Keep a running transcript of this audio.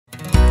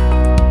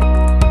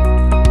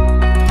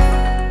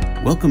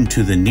Welcome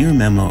to the Near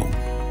Memo,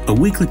 a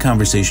weekly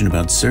conversation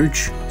about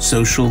search,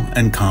 social,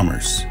 and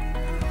commerce.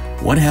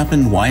 What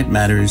happened, why it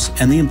matters,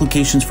 and the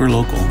implications for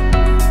local.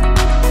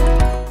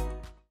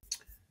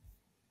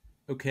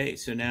 Okay,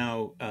 so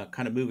now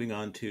kind of moving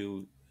on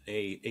to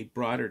a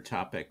broader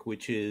topic,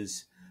 which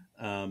is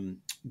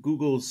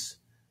Google's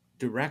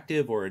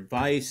directive or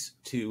advice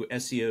to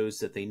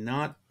SEOs that they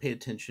not pay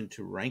attention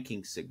to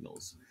ranking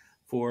signals.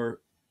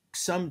 For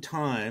some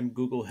time,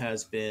 Google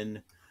has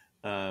been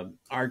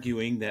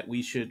arguing that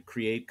we should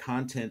create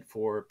content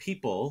for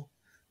people,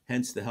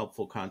 hence the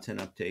helpful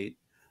content update,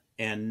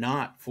 and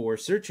not for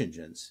search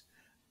engines.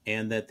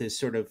 And that this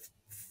sort of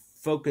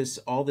focus,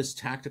 all this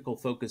tactical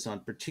focus on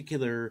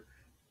particular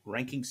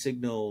ranking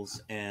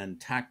signals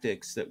and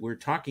tactics that we're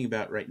talking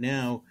about right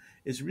now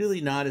is really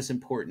not as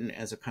important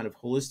as a kind of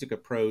holistic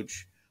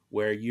approach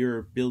where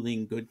you're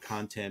building good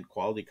content,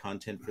 quality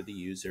content for the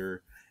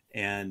user.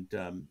 And,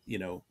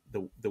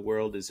 the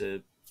world is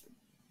a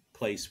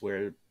place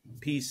where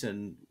peace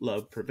and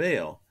love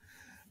prevail.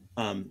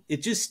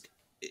 It's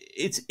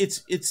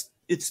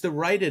the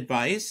right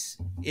advice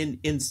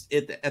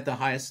at the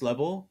highest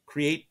level.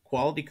 Create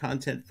quality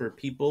content for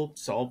people,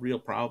 solve real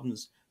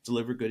problems,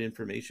 deliver good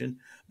information.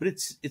 But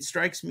it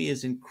strikes me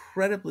as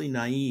incredibly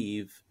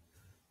naive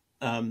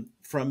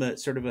from a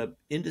sort of a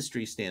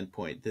industry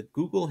standpoint that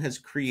Google has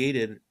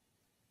created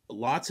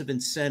lots of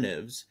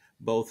incentives,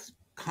 both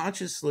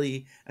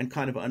consciously and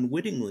kind of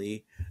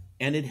unwittingly,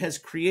 and it has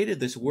created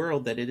this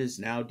world that it is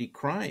now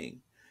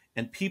decrying.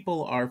 And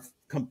people are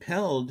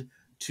compelled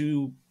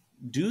to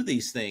do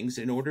these things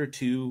in order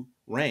to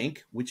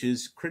rank, which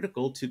is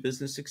critical to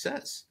business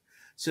success.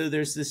 So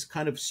there's this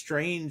kind of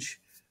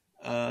strange,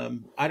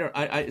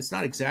 it's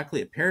not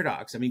exactly a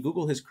paradox. I mean,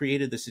 Google has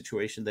created the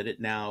situation that it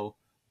now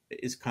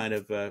is kind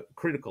of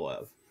critical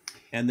of.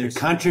 And there's the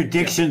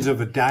contradictions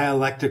of a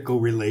dialectical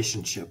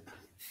relationship.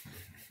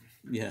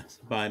 Yes,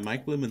 by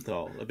Mike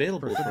Blumenthal,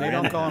 available. They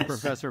don't call him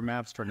Professor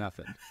Maps for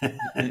nothing.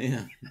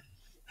 Yeah.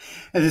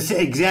 And the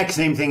exact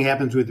same thing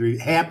happened with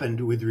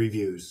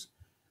reviews.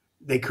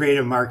 They create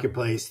a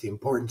marketplace, the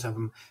importance of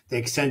them, they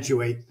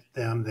accentuate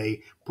them,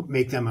 they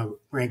make them a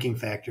ranking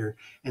factor,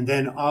 and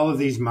then all of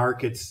these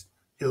markets,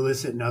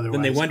 illicit and otherwise,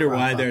 and they wonder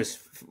why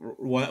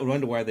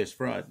there's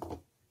fraud.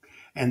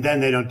 And then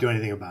they don't do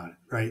anything about it,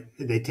 right?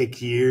 They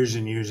take years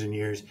and years and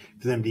years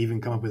for them to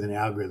even come up with an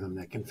algorithm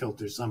that can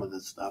filter some of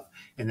this stuff,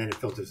 and then it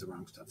filters the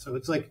wrong stuff. So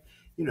it's like,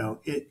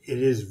 it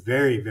is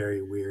very,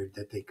 very weird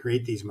that they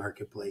create these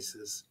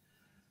marketplaces,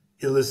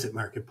 illicit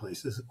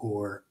marketplaces,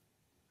 or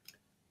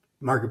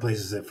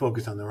marketplaces that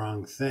focus on the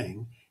wrong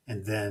thing,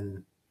 and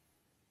then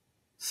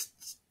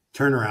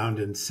turn around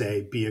and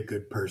say, be a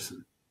good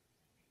person.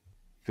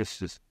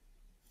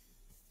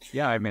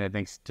 Yeah, I mean, I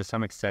think to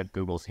some extent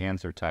Google's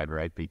hands are tied,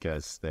 right?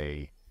 Because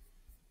they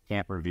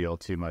can't reveal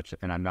too much,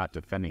 and I'm not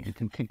defending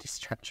it in any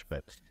stretch,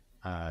 but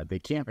they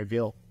can't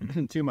reveal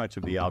too much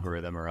of the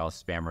algorithm or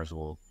else spammers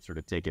will sort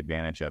of take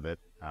advantage of it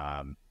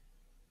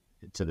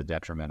to the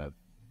detriment of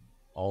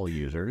all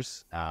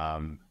users.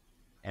 And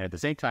at the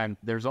same time,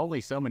 there's only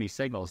so many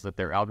signals that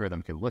their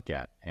algorithm can look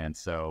at. And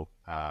so,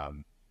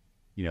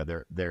 they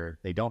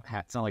don't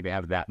have, it's not like they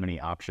have that many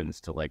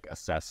options to like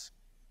assess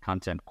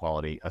content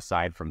quality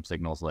aside from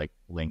signals like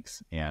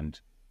links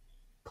and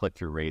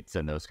click-through rates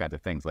and those kinds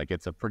of things. Like,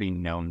 it's a pretty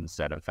known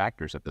set of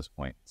factors at this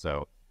point.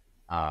 So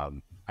I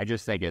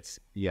just think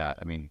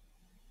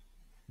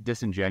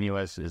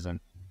disingenuous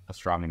isn't a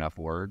strong enough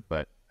word,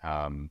 but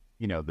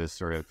this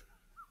sort of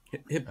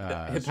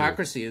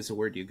hypocrisy is a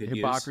word you could use.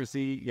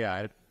 Hypocrisy,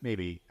 yeah,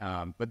 maybe.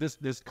 But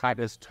this kind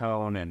of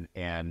tone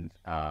and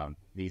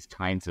these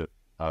kinds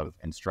of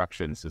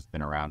instructions has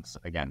been around,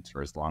 again,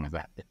 for as long as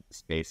that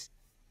space.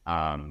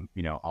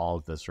 All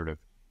of the sort of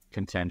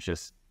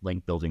contentious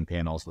link building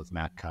panels with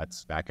Matt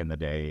Cutts back in the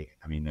day.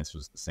 I mean, this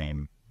was the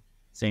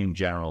same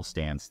general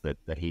stance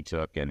that he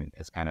took, and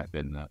it's kind of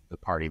been the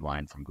party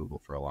line from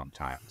Google for a long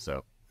time.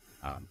 So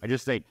I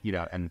just think,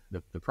 and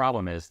the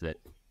problem is that,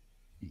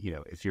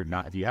 if you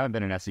haven't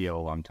been an SEO a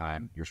long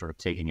time, you're sort of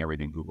taking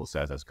everything Google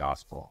says as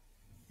gospel.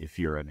 If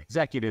you're an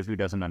executive who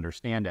doesn't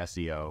understand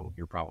SEO,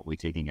 you're probably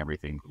taking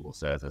everything Google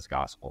says as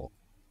gospel.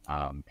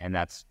 And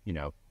that's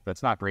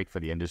not great for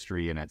the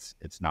industry, and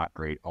it's not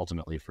great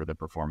ultimately for the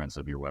performance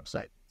of your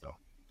website.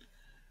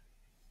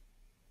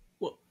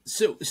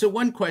 So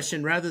one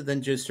question, rather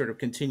than just sort of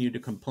continue to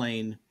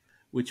complain,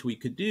 which we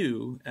could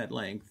do at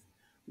length,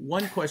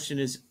 one question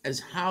is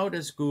how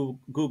does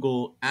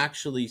Google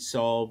actually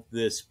solve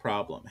this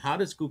problem? How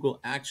does Google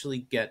actually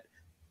get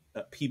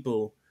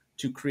people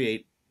to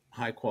create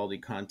high quality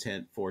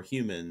content for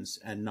humans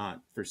and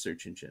not for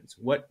search engines?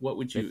 What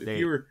would you, if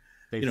you're,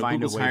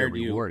 Google's hired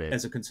you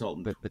as a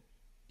consultant? But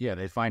yeah,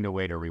 they find a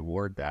way to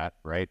reward that,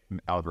 right,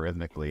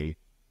 algorithmically.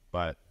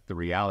 But the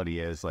reality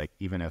is, like,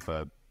 even if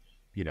a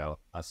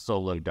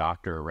solo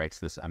doctor writes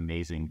this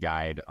amazing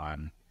guide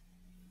on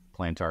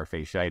plantar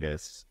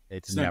fasciitis,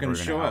 it's never going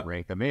to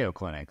outrank the Mayo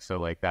Clinic. So,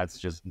 like, that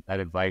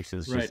advice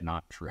is just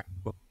not true.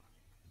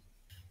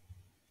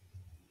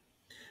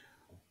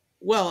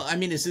 Well, I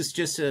mean, is this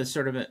just a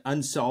sort of an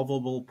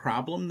unsolvable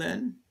problem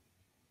then?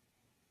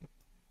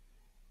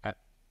 I,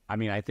 I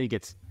mean, I think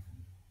it's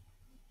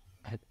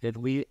at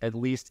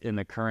least in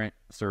the current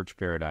search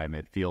paradigm,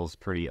 it feels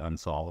pretty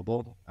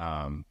unsolvable.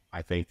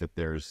 I think that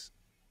there's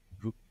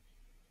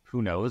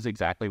who knows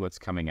exactly what's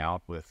coming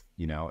out with,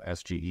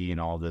 SGE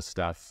and all this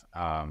stuff.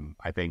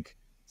 I think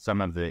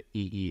some of the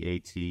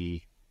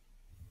EEAT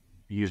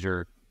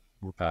user,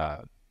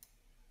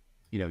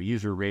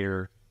 user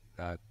rater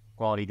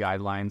quality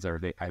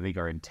guidelines I think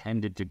are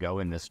intended to go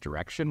in this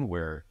direction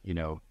where,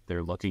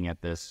 they're looking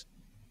at this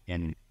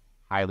in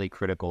highly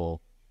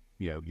critical,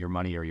 your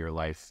money or your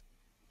life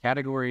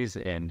categories,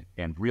 and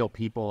real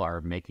people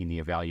are making the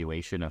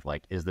evaluation of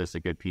like, is this a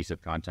good piece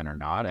of content or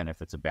not? And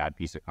if it's a bad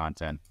piece of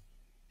content,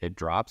 it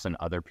drops and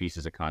other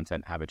pieces of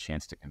content have a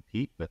chance to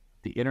compete. But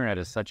the internet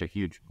is such a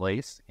huge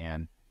place.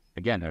 And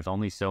again, there's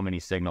only so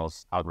many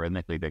signals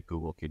algorithmically that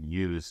Google can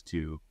use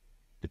to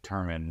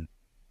determine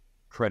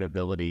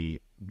credibility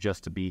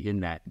just to be in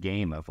that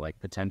game of like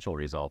potential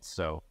results.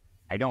 So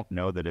I don't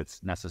know that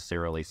it's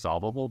necessarily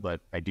solvable,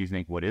 but I do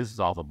think what is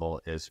solvable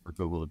is for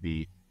Google to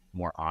be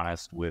more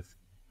honest with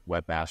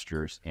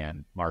webmasters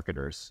and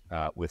marketers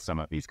with some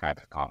of these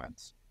kinds of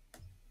comments.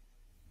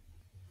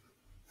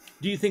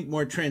 Do you think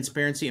more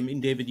transparency? I mean,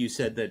 David, you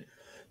said that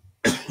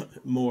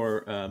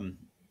more,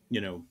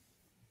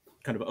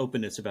 kind of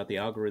openness about the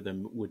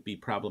algorithm would be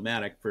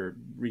problematic for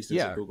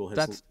reasons that Google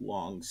has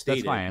long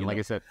stated. That's fine. Like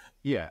I said,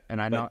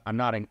 and I'm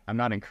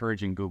not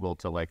encouraging Google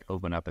to like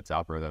open up its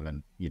algorithm,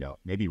 and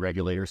maybe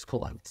regulators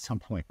will at some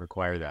point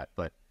require that.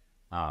 But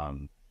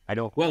I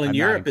don't. Well, in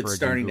Europe, it's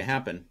starting to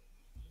happen.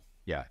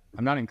 Yeah,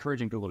 I'm not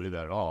encouraging Google to do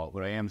that at all.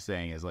 What I am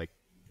saying is like,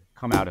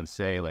 come out and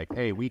say like,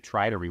 hey, we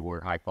try to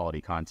reward high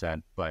quality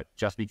content, but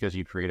just because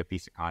you create a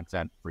piece of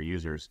content for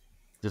users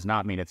does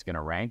not mean it's going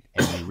to rank.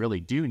 And you really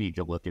do need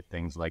to look at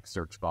things like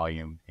search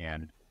volume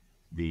and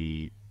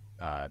the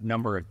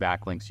number of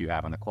backlinks you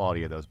have and the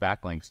quality of those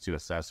backlinks to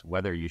assess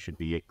whether you should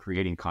be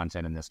creating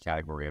content in this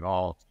category at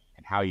all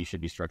and how you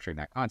should be structuring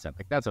that content.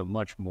 Like that's a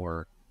much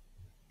more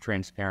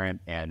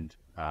transparent and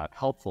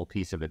helpful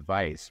piece of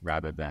advice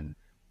rather than,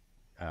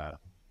 the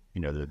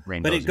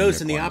rainbows. But it goes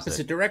in the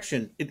opposite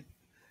direction.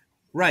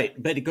 Right,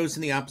 but it goes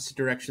in the opposite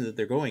direction that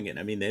they're going in.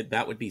 I mean,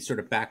 that would be sort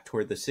of back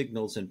toward the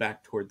signals and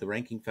back toward the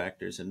ranking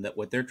factors, and that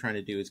what they're trying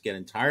to do is get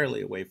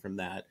entirely away from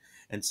that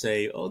and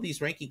say, oh,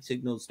 these ranking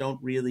signals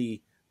don't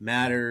really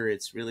matter.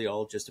 It's really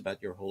all just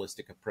about your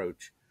holistic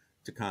approach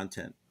to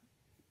content.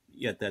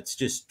 Yet that's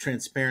just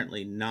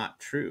transparently not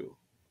true.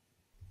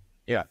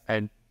 Yeah,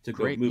 and to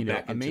great, move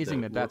back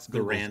amazing that that's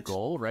Google's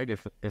goal, right?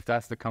 If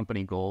that's the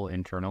company goal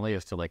internally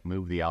is to like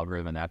move the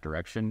algorithm in that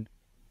direction.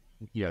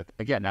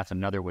 Again, that's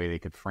another way they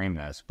could frame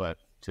this, but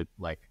to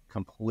like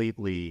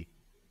completely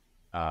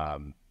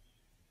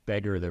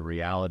beggar the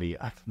reality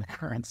of the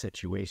current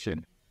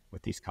situation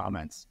with these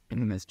comments,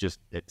 it's just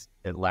it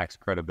lacks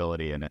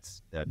credibility, and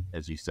it's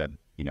as you said,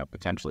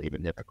 potentially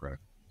even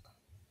hypocritical.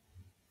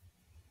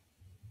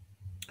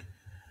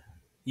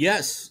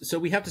 Yes, so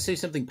we have to say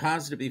something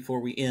positive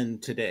before we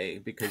end today,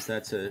 because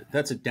that's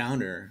a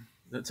downer.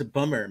 That's a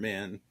bummer,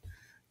 man.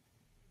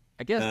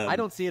 I guess I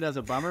don't see it as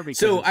a bummer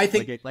because I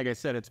think, like I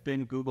said, it's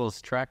been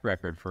Google's track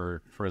record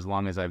for as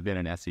long as I've been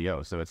in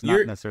SEO. So it's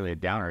not necessarily a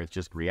downer; it's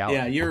just reality.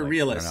 Yeah, you're a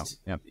realist.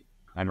 Yeah,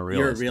 I'm a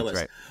realist. You're a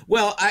realist. Right.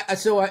 Well,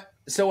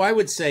 I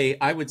would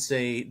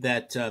say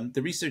that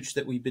the research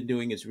that we've been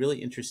doing is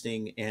really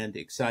interesting and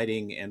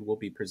exciting, and we'll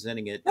be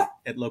presenting it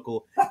at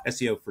Local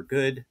SEO for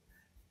Good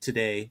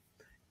today.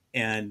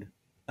 And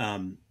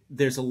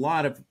there's a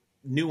lot of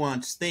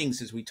nuanced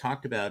things, as we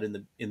talked about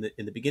in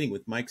the beginning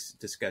with Mike's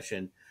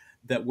discussion,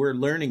 that we're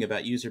learning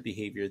about user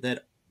behavior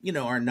that,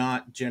 are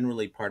not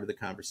generally part of the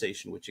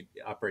conversation, which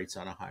operates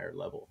on a higher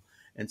level.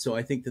 And so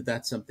I think that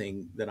that's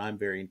something that I'm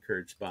very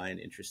encouraged by and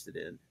interested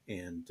in.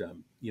 And,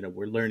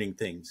 we're learning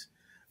things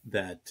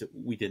that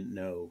we didn't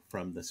know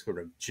from the sort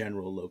of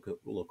general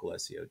local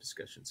SEO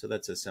discussion. So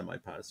that's a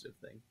semi-positive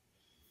thing.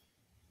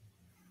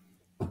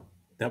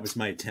 That was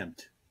my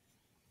attempt.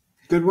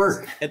 Good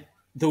work.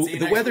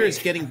 The weather is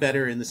getting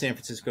better in the San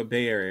Francisco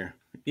Bay Area.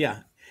 Yeah.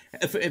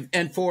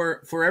 And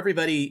for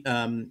everybody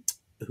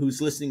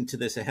who's listening to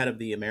this ahead of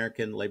the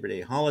American Labor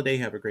Day holiday,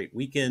 have a great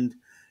weekend.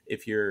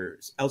 If you're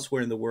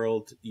elsewhere in the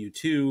world, you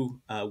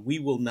too. We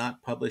will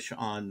not publish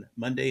on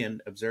Monday in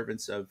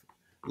observance of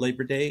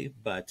Labor Day,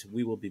 but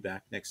we will be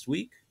back next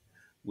week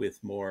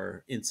with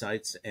more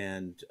insights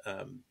and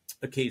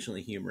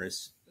occasionally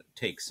humorous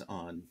takes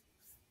on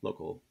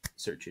local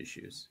search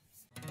issues.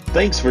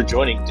 Thanks for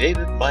joining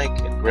David,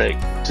 Mike, and Greg.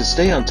 To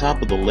stay on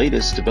top of the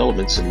latest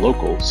developments in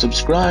local,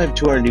 subscribe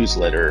to our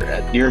newsletter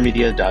at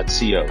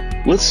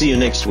nearmedia.co. We'll see you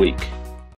next week.